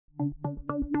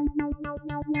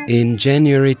In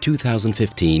January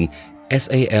 2015,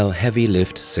 SAL Heavy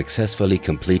Lift successfully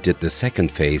completed the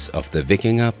second phase of the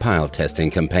Wikinger pile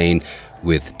testing campaign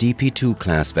with DP2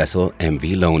 class vessel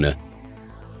MV Lone.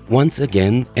 Once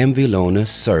again, MV Lone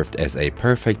served as a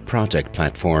perfect project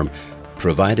platform,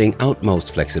 providing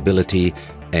utmost flexibility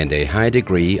and a high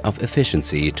degree of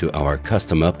efficiency to our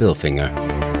customer Bilfinger.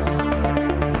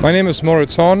 My name is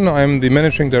Moritz Horn. I'm the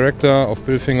Managing Director of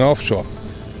Bilfinger Offshore.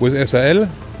 With SAL,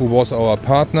 who was our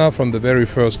partner from the very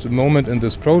first moment in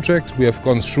this project, we have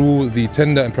gone through the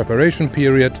tender and preparation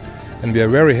period, and we are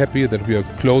very happy that we are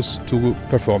close to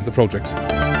perform the project.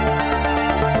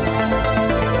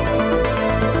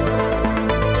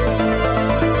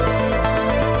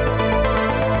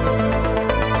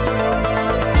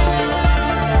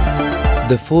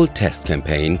 The full test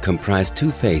campaign comprised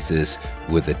 2 phases,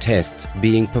 with the tests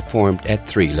being performed at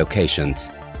 3 locations.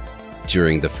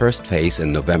 During the first phase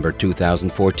in November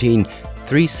 2014,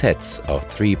 3 sets of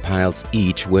 3 piles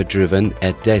each were driven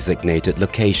at designated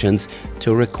locations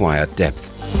to required depth.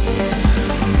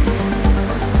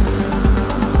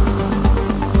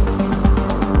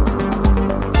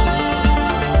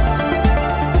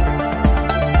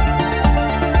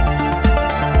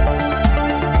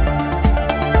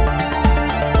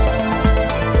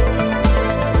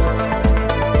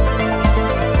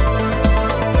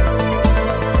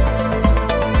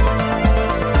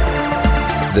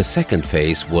 The second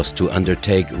phase was to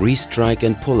undertake restrike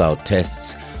and pull-out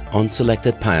tests on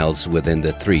selected piles within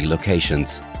the 3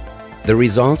 locations. The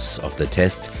results of the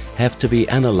tests have to be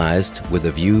analyzed with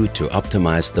a view to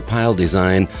optimize the pile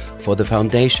design for the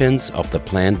foundations of the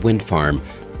planned wind farm,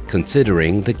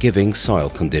 considering the given soil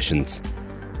conditions.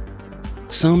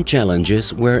 Some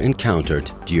challenges were encountered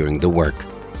during the work.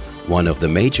 One of the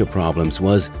major problems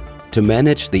was to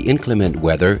manage the inclement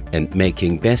weather and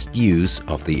making best use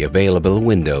of the available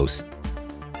windows.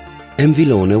 MV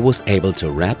Lone was able to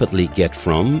rapidly get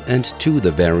from and to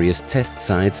the various test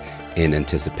sites in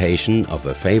anticipation of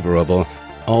a favorable,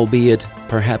 albeit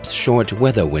perhaps short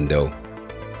weather window.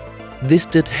 This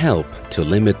did help to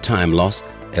limit time loss,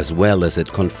 as well as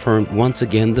it confirmed once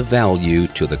again the value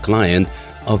to the client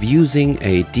of using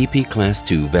a DP Class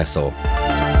II vessel.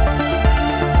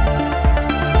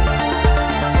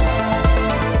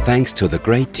 Thanks to the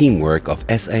great teamwork of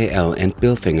SAL and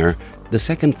Bilfinger, the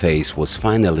second phase was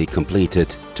finally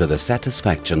completed to the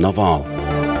satisfaction of all.